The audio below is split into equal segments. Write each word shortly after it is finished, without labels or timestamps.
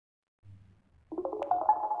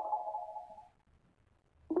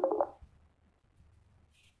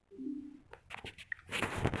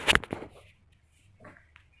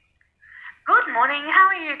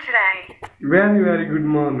are you today? Very, very good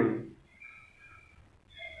morning.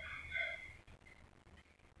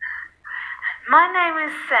 My name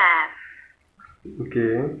is Sam.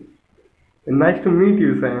 Okay. Nice to meet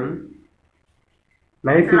you, Sam.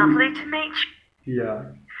 Nice Lovely to... to meet you. Yeah,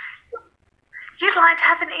 You'd like to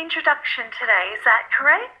have an introduction today, is that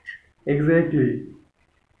correct? exactly.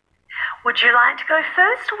 Would you like to go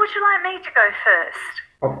first or would you like me to go first?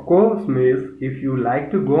 Of course, miss, if you like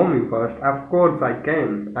to go me first, of course I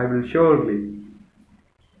can. I will surely.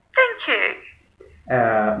 Thank you.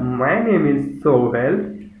 My name is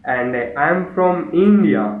Sohel and I'm from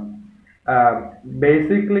India.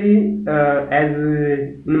 Basically, as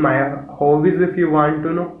in my hobbies, if you want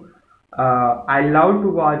to know, I love to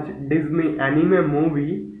watch Disney anime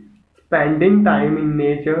movie, spending time in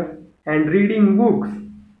nature, and reading books.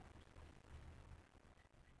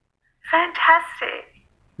 Fantastic.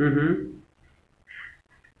 Mm-hmm.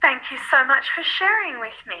 Thank you so much for sharing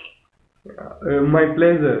with me. My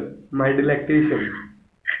pleasure, my delectation.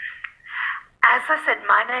 As I said,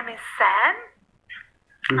 my name is Sam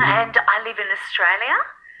Mm-hmm. and I live in Australia.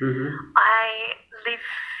 Mm-hmm. I live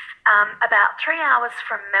about 3 hours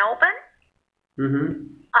from Melbourne. Mm-hmm.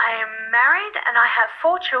 I am married and I have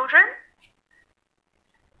 4 children.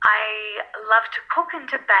 I love to cook and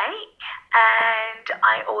to bake, and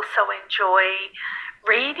I also enjoy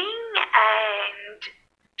reading and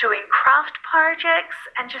doing craft projects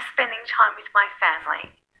and just spending time with my family.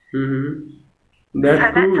 Mm-hmm. So That's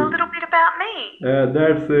that's a cool. little bit about me.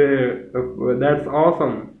 That's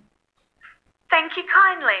awesome. Thank you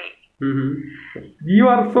kindly. Mm-hmm. You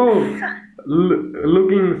are so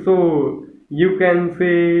looking so, you can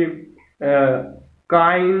say,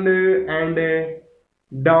 kind and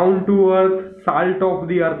down to earth, salt of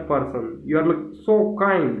the earth person. You are so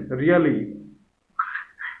kind, really.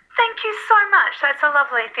 Thank you so much. That's a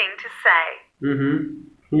lovely thing to say.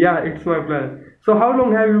 Mm-hmm. Yeah, it's my pleasure. So, how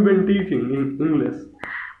long have you been teaching in English?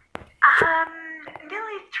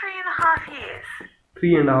 Nearly 3.5 years.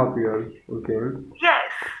 3.5 years. Okay.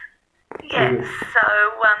 Yes. Yes. Okay. So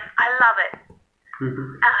I love it.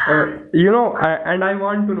 And I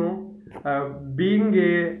want to know, being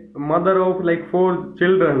a mother of like 4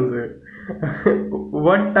 children,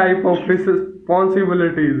 what type of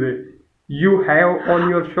responsibilities you have on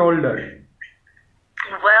your shoulder?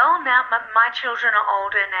 Well, now my children are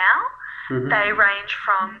older now. Mm-hmm. They range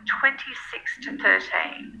from 26 to 13.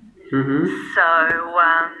 Mm-hmm. So,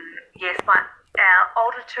 yes, our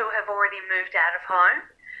older 2 have already moved out of home.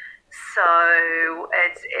 So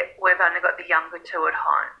we've only got the younger 2 at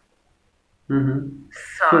home. Mm-hmm.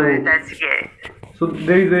 So that's, yeah. So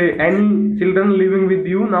there is any children living with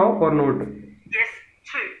you now or not? Yes,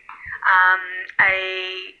 2.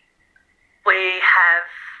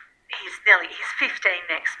 He's 15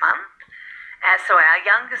 next month. So our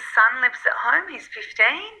youngest son lives at home, he's 15,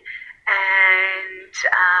 and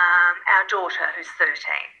our daughter who's 13.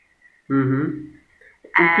 Mm-hmm.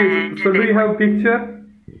 And So do you have picture?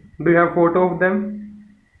 Do you have photo of them?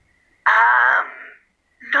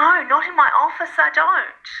 No, not in my office, I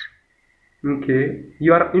don't. Okay.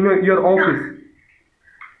 You are in your office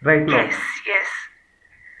right now? Yes.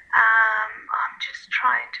 I'm just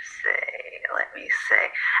trying to see. Let me see.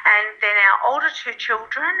 And then our older 2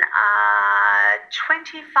 children are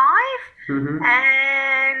 25 Mm-hmm.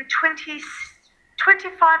 and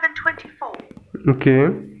 25 and 24. Okay.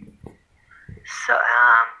 So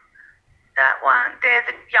that one, they're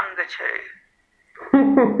the younger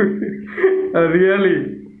 2. Really?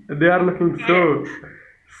 They are looking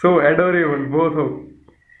so adorable, both of.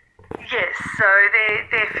 Yes, so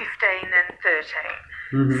they're 15 and 13.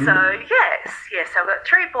 Mm-hmm. So yes, I've got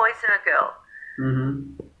 3 boys and a girl. Mm-hmm.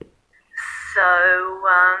 So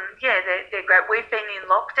they're great. We've been in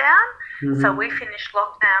lockdown, Mm-hmm. so we finished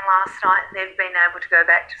lockdown last night, and they've been able to go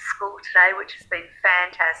back to school today, which has been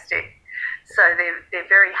fantastic. So they're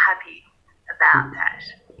very happy about that.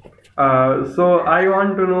 So I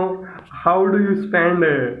want to know, how do you spend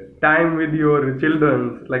time with your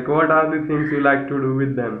children? Like, what are the things you like to do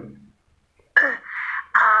with them?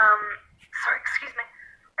 Sorry, excuse me.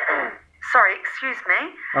 Sorry, excuse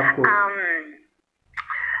me. Of course.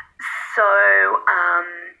 So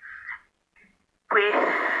with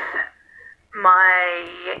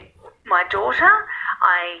my daughter,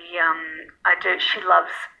 I do. She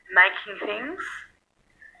loves making things.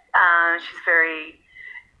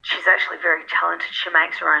 She's actually very talented. She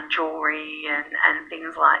makes her own jewelry and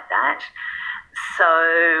things like that.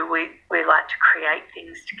 So we like to create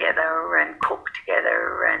things together and cook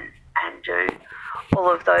together and do all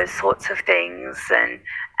of those sorts of things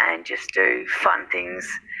and just do fun things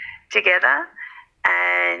together.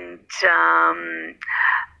 And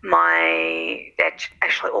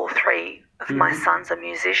actually all three of my sons are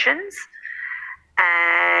musicians,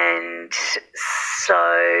 and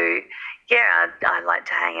so yeah, I like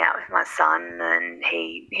to hang out with my son, and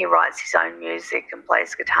he writes his own music and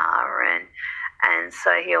plays guitar, and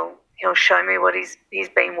so he'll show me what he's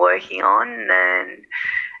been working on,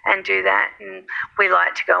 and do that. And we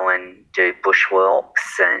like to go and do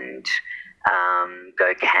bushwalks and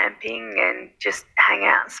go camping and just hang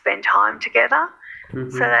out and spend time together.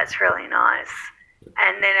 So that's really nice.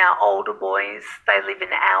 And then our older boys, they live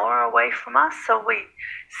an hour away from us, so we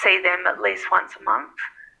see them at least once a month.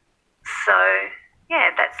 So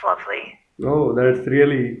yeah, that's lovely. Oh, that's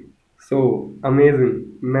really so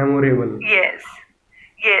amazing, memorable. Yes,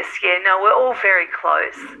 yeah. No, we're all very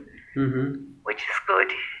close, which is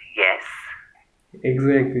good. Yes.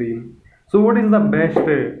 Exactly. So, what is the best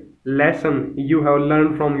lesson you have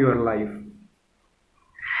learned from your life?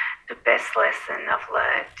 The best lesson I've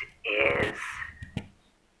learned is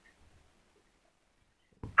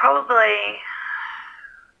probably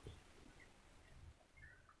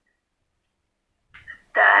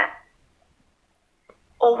that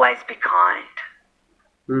always be kind.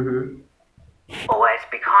 Always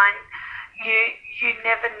be kind. You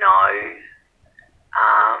never know.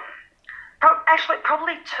 Actually,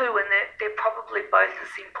 probably two, and they're probably both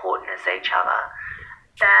as important as each other.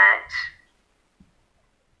 That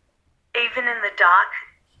even in the darkest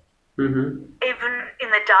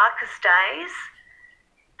days,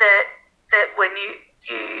 that when you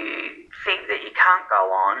think that you can't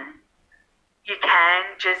go on, you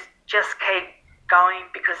can just keep going,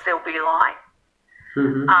 because there'll be light.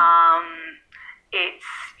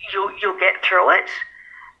 You'll get through it,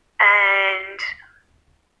 and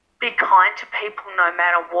be kind to people no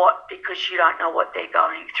matter what, because you don't know what they're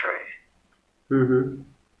going through.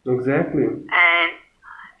 Exactly.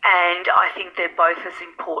 And I think they're both as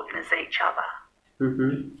important as each other.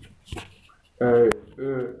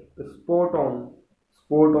 Spot on.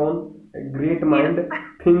 Spot on. A great mind,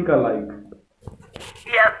 think alike.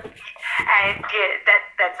 Yep. And yeah,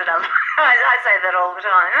 that's another. I say that all the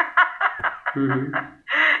time.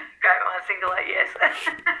 Great mind, think alike. Yes.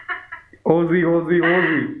 Ozzy.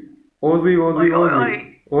 Oi, Oi.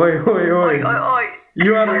 oi.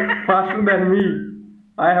 You are faster than me.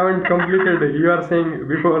 I haven't completed. You are saying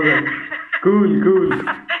before that. Cool.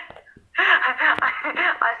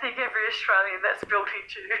 I think every Australian, that's built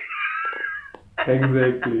into.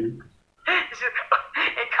 Exactly.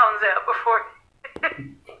 It comes out before.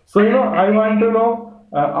 So, I want to know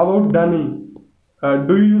about Dunny.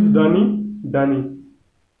 Do you use Dunny?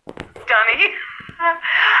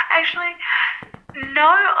 Actually,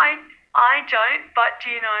 no, I don't. But do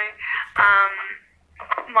you know,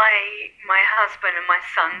 my husband and my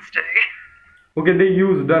sons do. Okay, they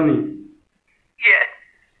use Dunny. Yeah.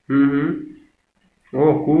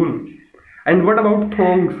 Oh, cool. And what about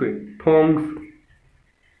thongs? Thongs.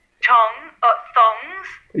 Thongs.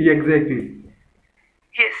 Yeah, exactly.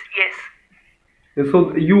 Yes.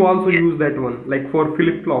 So you also use that one, like for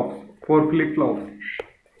flip flops.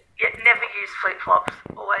 Yeah, never use flip flops.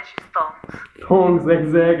 Always use thongs. Thongs,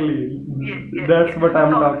 exactly. That's what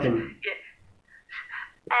I'm talking. Yeah.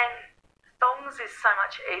 And thongs is so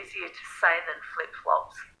much easier to say than flip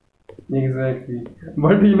flops. Exactly.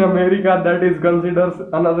 But in America, that is considered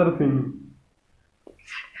another thing.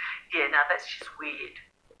 Yeah, no, that's just weird.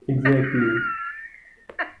 Exactly.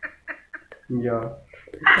 Yeah.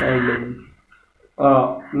 And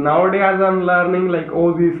nowadays I'm learning like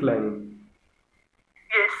Aussie slang.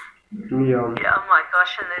 Yes. Yeah. Yeah, oh my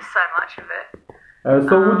gosh, and there's so much of it.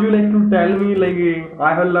 So would you like to tell me, like,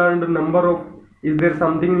 I have learned a number of, is there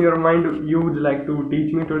something in your mind you would like to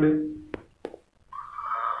teach me today?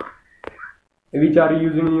 Which are you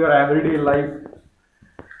using in your everyday life?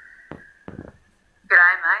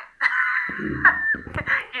 G'day, mate.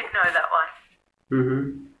 You know that one.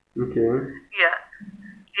 Okay. Yeah.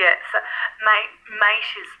 So,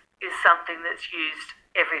 mate is something that's used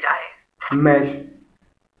every day. Mesh.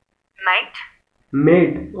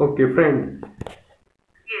 Mate. Okay, friend.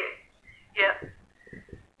 Yeah.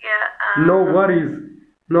 No worries is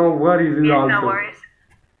yeah, also. no worries.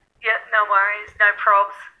 Yeah, no worries. No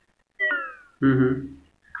probs.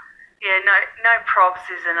 Yeah, no probs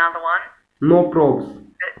is another one. No probs.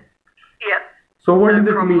 Yeah. So what No does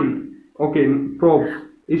it problem. mean? Okay, probs.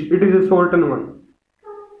 It is a shortened one.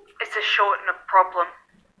 It's a shorten of problem.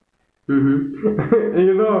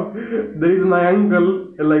 There is my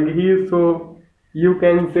uncle, like he is so, you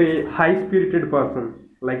can say, high-spirited person.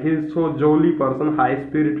 Like he is so jolly person,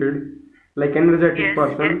 high-spirited, like energetic Yes,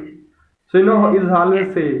 person. So he's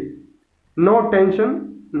always say, no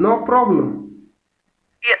tension, no problem.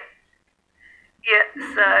 Yep. Yeah,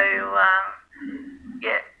 so,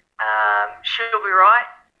 yeah, she'll be right,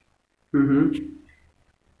 Mm-hmm.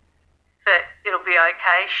 but it'll be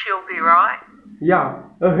okay, she'll be right. Yeah,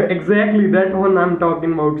 exactly that one I'm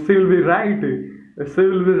talking about. She'll be right.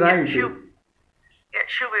 She'll be Yeah, right. she'll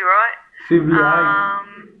be right. She'll be right.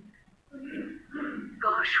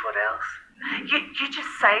 Gosh, what else? You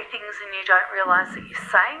just say things and you don't realise that you're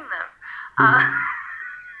saying them.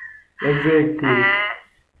 Exactly. And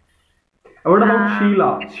What about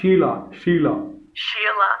Sheila? Sheila.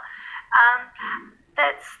 Sheila,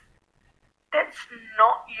 that's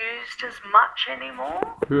not used as much anymore.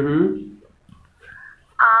 Mm-hmm.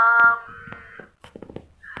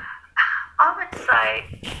 I would say,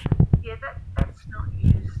 yeah, that's not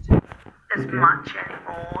used as Okay. much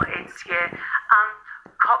anymore. It's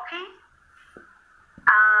cocky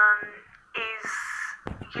is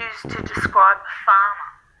used to describe a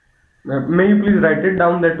farmer. May you please write it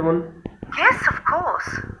down that one? Yes, of course.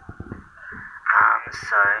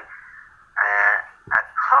 So a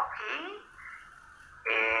cocky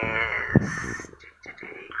is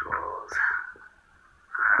equals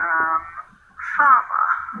farmer.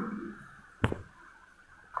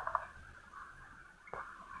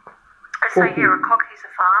 So Okay. yeah, a cocky's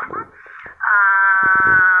a farmer.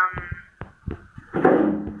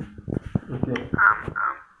 Okay.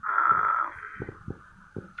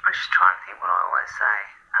 I'm just trying to think what I always say.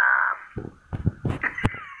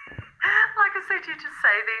 Like I said, you just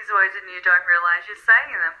say these words and you don't realise you're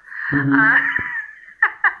saying them. Mm-hmm.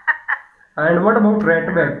 And what about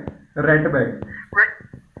ratback? Ratback.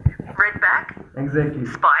 Redback Exactly.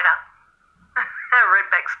 spider.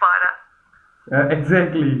 Redback spider.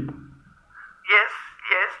 Exactly. Yes.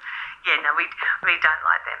 Yeah, no, we don't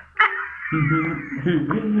like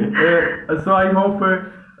them. So I hope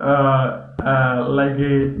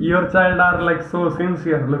your child are like so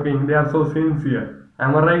sincere looking. They are so sincere.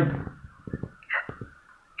 Am I right?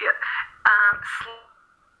 Yeah.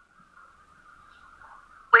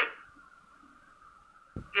 Sleep.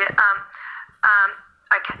 Yeah.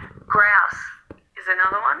 Okay. Grouse is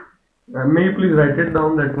another one. May you please write it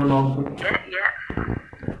down that one also. Yeah.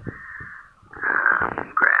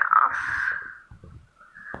 Grouse.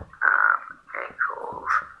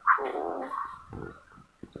 Equals cool.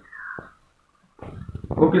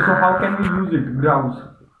 Okay, so how can we use it? Grouse.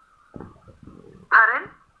 Pardon?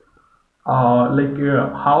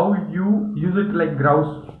 How you use it like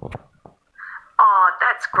grouse? Oh,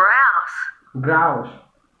 that's grouse. Grouse.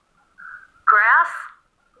 Grouse?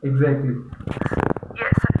 Exactly.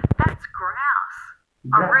 Yeah, so that's grouse.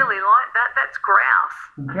 I Grouse. really like that. That's grouse.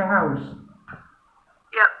 Grouse.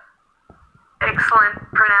 Yep. Excellent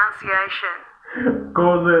pronunciation.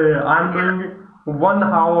 Because I'm doing 1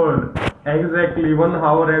 hour, exactly 1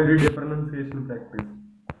 hour every day pronunciation practice.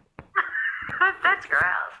 That's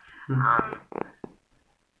grouse.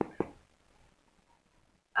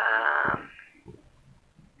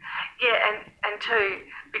 Yeah, and two,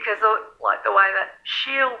 because like the way that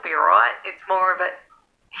she'll be right, it's more of a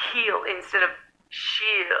heel instead of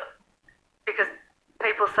she'll. Because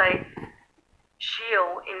people say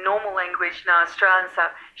she'll in normal language, no Australians say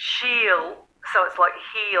she'll, so it's like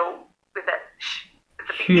heel with that sh at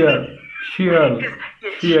the beginning. She'll. Because, yeah,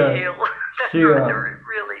 She'll. she'll. That's She'll. right,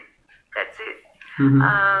 really, that's it. Mhm.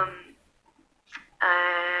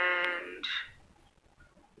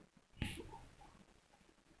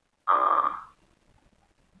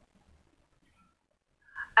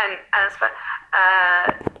 And as for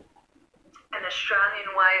an Australian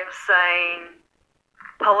way of saying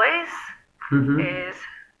police is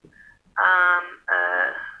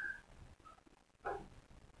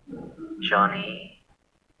Johnny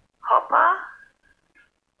Hopper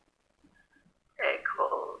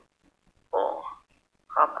equals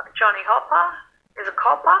copper. Johnny Hopper is a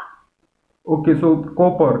copper. Okay, so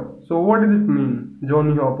copper. So what does it mean?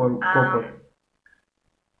 Johnny Hopper, copper.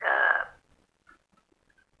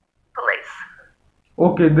 Police.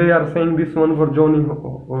 Okay, they are saying this one for Johnny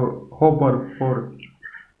Hopper for.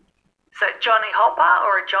 So Johnny Hopper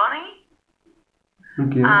or a Johnny.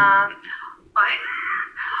 Okay.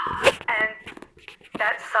 And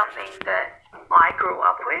that's something that I grew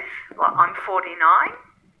up with. Like, I'm 49,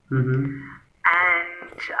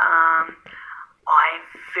 and I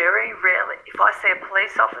very rarely, if I see a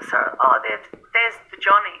police officer, oh, there's the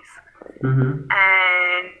Johnnies.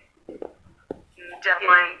 And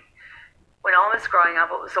definitely, when I was growing up,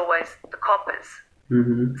 it was always the coppers.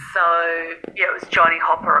 So yeah, it was Johnny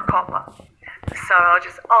Hopper, a copper. So I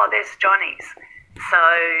just, oh, there's Johnnies. So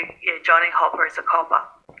yeah, Johnny Hopper is a copper.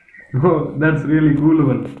 Oh, that's really cool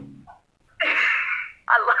one.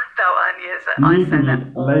 I like that one. Yes, Me I say too, that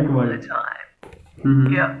all likewise. the time.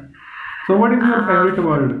 Mm-hmm. Yep. So what is your favorite Um,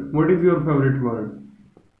 word? What is your favorite word?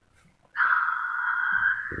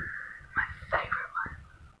 my favourite one,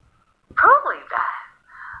 probably that.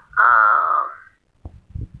 Um,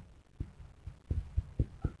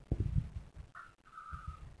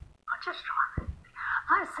 I'm just trying to.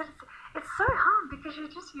 I said it's so hard because you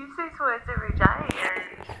just use these words every day,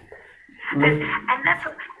 and Like, and that's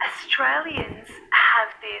what Australians have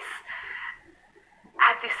this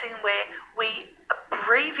thing where we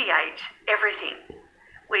abbreviate everything.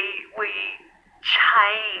 We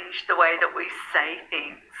change the way that we say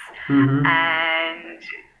things, mm-hmm. and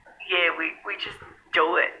yeah, we just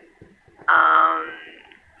do it. Um,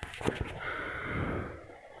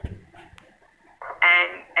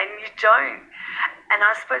 and you don't. And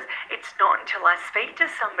I suppose it's not until I speak to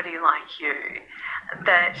somebody like you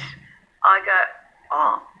that I go,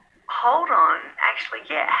 oh, hold on, actually,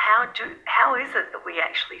 yeah, how is it that we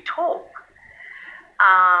actually talk?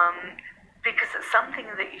 Because it's something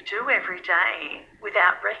that you do every day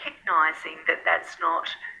without recognizing that that's not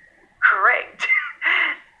correct,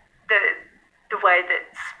 the the way that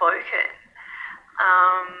it's spoken.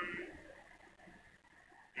 Um,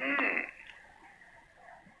 hmm.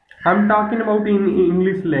 I'm talking about in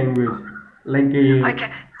English language, like a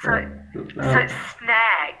Okay, so uh,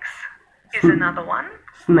 snags is sn- another one.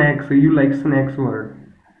 snacks. You like snacks word?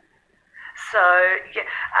 So yeah,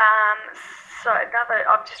 so another.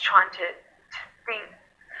 I'm just trying to think.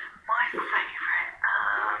 My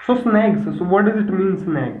favourite So snacks. So what does it mean,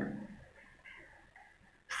 snack?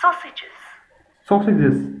 sausages.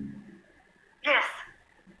 Sausages. Yes.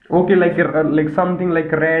 Okay, like something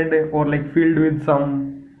like red or like filled with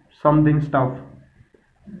something stuff.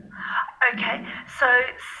 Okay. So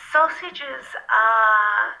sausages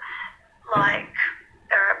are like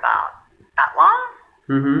they're about that long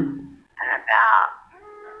Mm-hmm. and about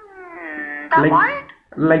that Like wide,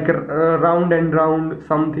 round and round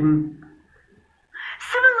something.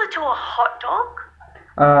 similar to a hot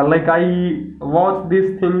dog. Like I watched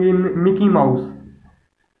this thing in Mickey Mouse.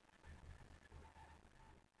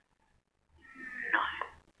 No.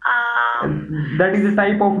 Um. That is a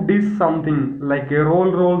type of dish something like a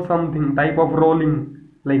roll something type of rolling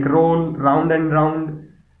like roll round and round.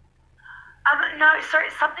 No. Sorry.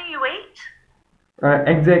 It's something you eat.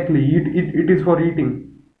 Exactly. It is for eating.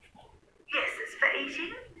 Yes, it's for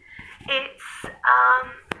eating. It's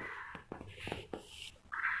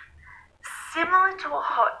similar to a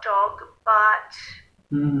hot dog, but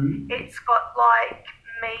Mm-hmm. it's got like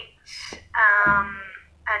meat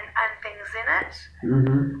and things in it.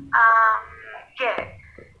 Mm-hmm. Yeah.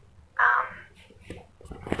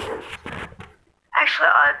 Actually,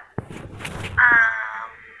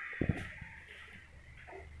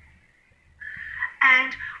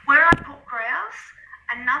 and where I put grouse,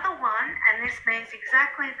 another one, and this means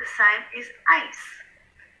exactly the same, is ace.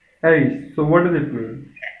 Hey, so what does it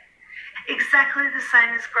mean? Exactly the same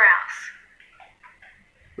as grouse.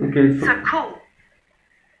 Okay, So cool.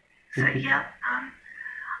 So okay. yeah.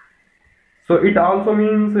 So it also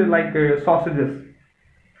means like sausages.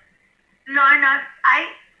 No.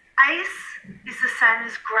 Ace is the same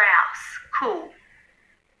as grouse. Cool.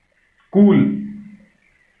 Cool.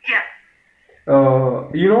 Yeah.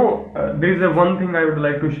 There is a one thing I would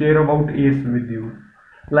like to share about ace with you.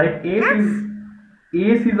 Like Yes.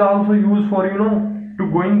 ace is also used for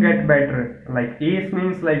to going get better. Like ace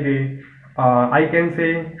means like a I can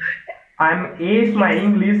say I'm ace my Yes.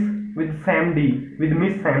 English with Sam D with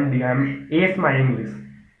Miss Sam D. I'm ace my English.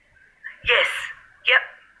 Yes. Yep.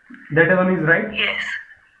 That one is right. Yes.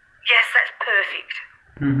 Yes, that's perfect.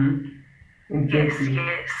 Mm-hmm. Yes,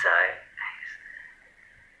 Exactly.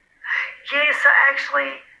 so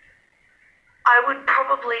actually, I would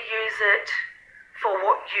probably use it for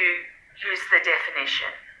what you use the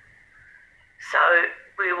definition. So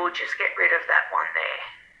we will just get rid of that one there.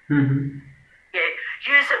 Mm-hmm. Yeah,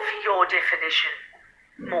 use it for your definition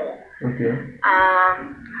more. Okay.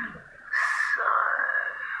 So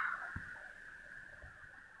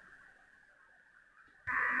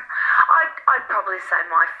I'd probably say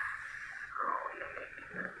my.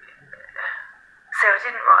 So I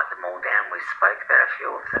didn't write them all down. We spoke about a few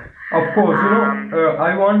of them. Of course,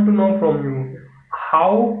 I want to know from you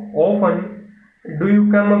how often do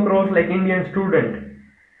you come across like Indian student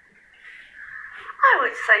I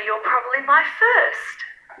would say you're probably my first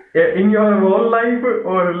in your whole life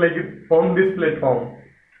or like on this platform?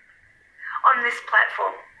 on this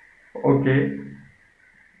platform. Okay,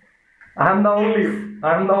 I'm the only Yes.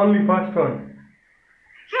 I'm the only first one.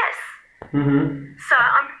 Yes. Mm-hmm. So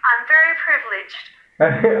I'm very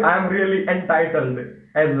privileged. I'm really entitled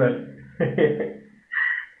as well. Yes.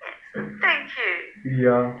 Thank you.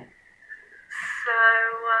 Yeah, So,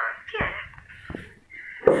 yeah.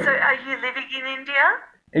 So, are you living in India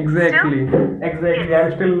still? exactly. Exactly.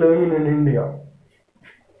 Yes. I'm still learning in India.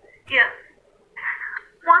 Yeah.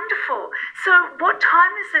 Wonderful. So, what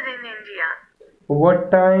time is it in India?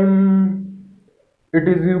 What time it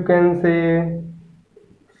is? You can say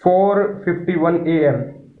 4:51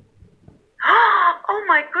 a.m. Oh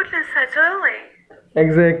my goodness, that's early.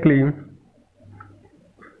 Exactly.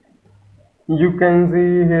 You can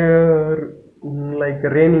see here like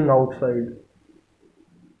raining outside.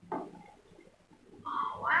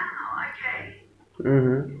 Oh wow, okay.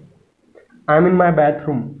 hmm I'm in my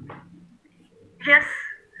bathroom. Yes,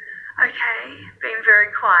 okay. Being very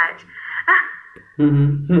quiet.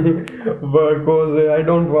 Because I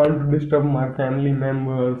don't want to disturb my family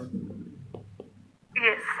members.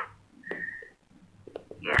 Yes,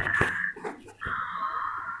 yes.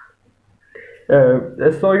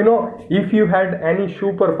 So if you had any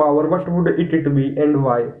superpower, what would it be and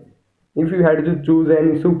why? If you had to choose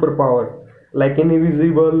any superpower, like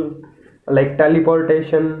invisible, like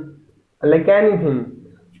teleportation, like anything,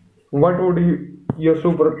 what would your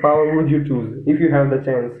superpower would you choose if you have the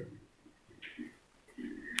chance?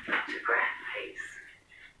 To grant peace.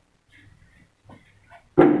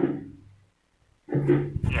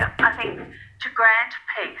 Yeah, I think to grant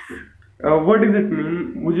peace. What does it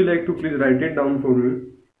mean? Would you like to please write it down for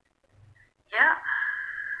me? Yeah.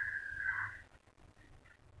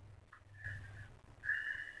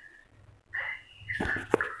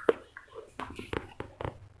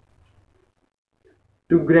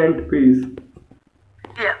 To grant peace.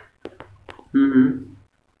 Yeah. Mm-hmm.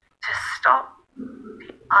 To stop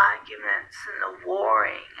the arguments and the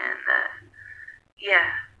warring and the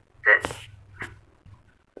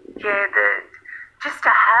just to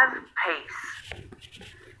have peace,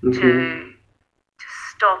 Okay. to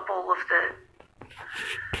stop all of the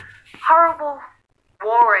horrible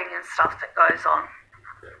warring and stuff that goes on.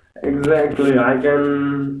 Exactly. I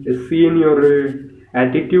can see in your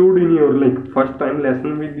attitude in your like first time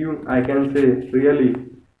lesson with you. I can say really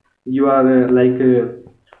you are like a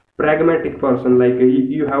pragmatic person. Like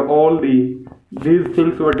you have all these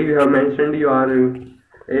things what you have mentioned. You are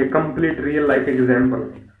a complete real life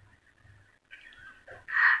example.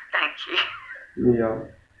 Thank you. Yeah.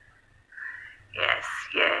 Yes,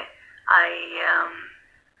 yeah. I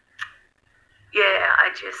I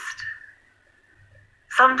just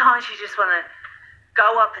sometimes you just want to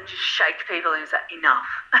go up and just shake people and say enough.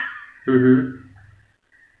 Mm-hmm.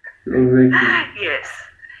 Exactly. Yes.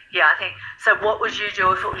 Yeah, I think so. What would you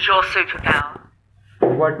do if it was your superpower?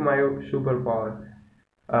 What my superpower?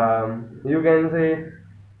 You can say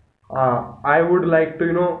I would like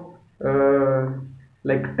to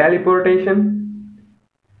like teleportation.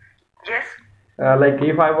 Yes. Like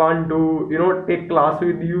if I want to take class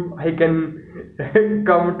with you, I can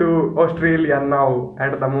come to Australia now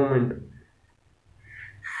at the moment.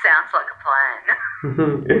 Sounds like a plan.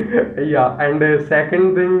 Yeah, and the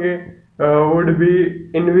second thing would be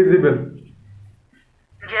invisible.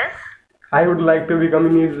 Yes. I would like to become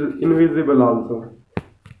invisible also.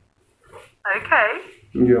 Okay.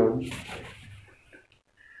 Yeah.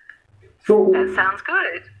 That So, sounds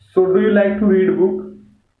good. so do you like to read book?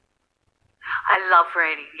 I love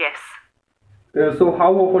reading. Yes. So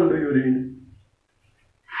how often do you read?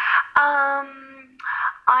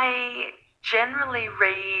 I generally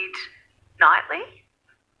read nightly.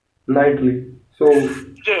 Nightly. So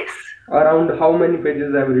Yes. around how many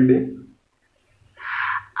pages every day?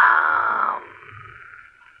 Um,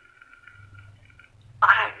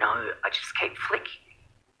 I don't know. I just keep flicking.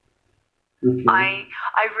 Okay.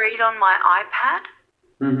 I read on my iPad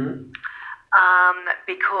Mm-hmm.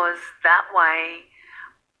 because that way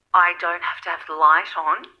I don't have to have the light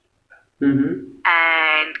on Mm-hmm.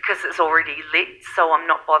 and because it's already lit, so I'm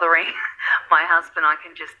not bothering my husband. I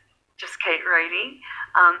can just keep reading.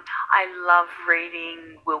 I love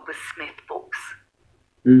reading Wilbur Smith books.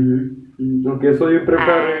 Mm-hmm. Okay, so you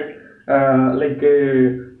prefer And like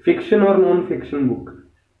a fiction or non-fiction book?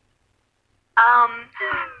 um,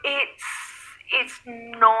 it's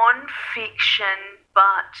non-fiction,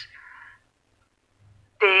 but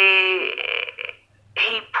there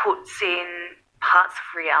he puts in parts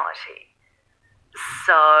of reality.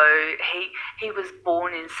 So he was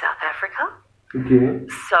born in South Africa. Okay.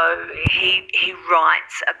 So he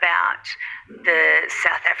writes about the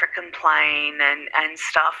South African plane and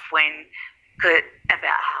stuff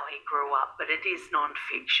about how he grew up, but it is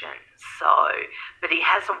non-fiction. So, but he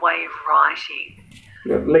has a way of writing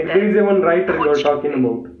Yeah, like there is a one writer you are puts talking you.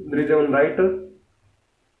 about. There is a one writer.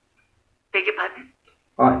 Beg your pardon?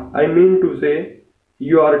 I mean to say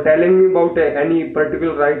You are telling me about any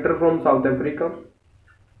particular writer from South Africa?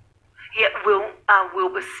 Yeah,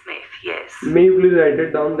 Wilbur Smith, yes. May you please write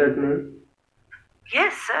it down that name?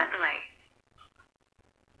 Yes, certainly.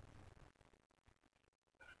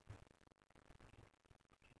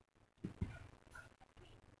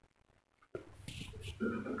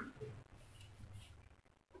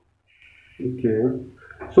 Okay.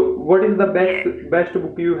 So, what is the best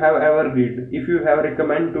book you have ever read? If you have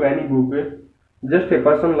recommend to any book, just a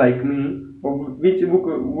person like me, which book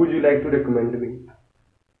would you like to recommend me?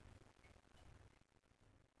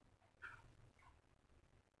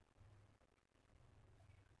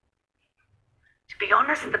 To be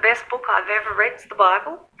honest, the best book I've ever read is the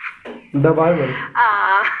Bible. The Bible.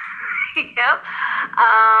 Yep.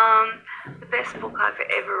 The best book I've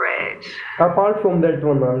ever read. Apart from that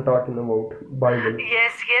one, I'm talking about Bible.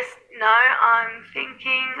 Yes. No, I'm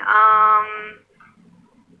thinking.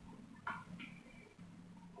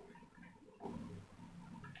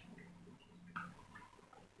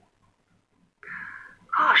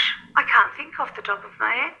 Gosh, I can't think off the top of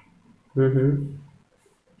my head. Mm-hmm.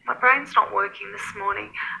 My brain's not working this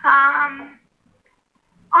morning.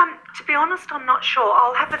 To be honest, I'm not sure.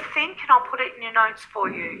 I'll have a think and I'll put it in your notes for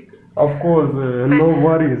you. Of course, no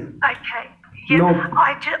worries. Okay. Yeah, No.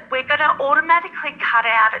 We're going to automatically cut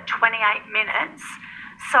out at 28 minutes.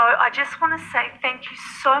 So I just want to say thank you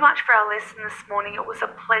so much for our lesson this morning. It was a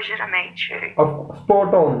pleasure to meet you.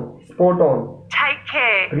 Spot on. Take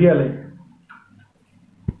care. Really.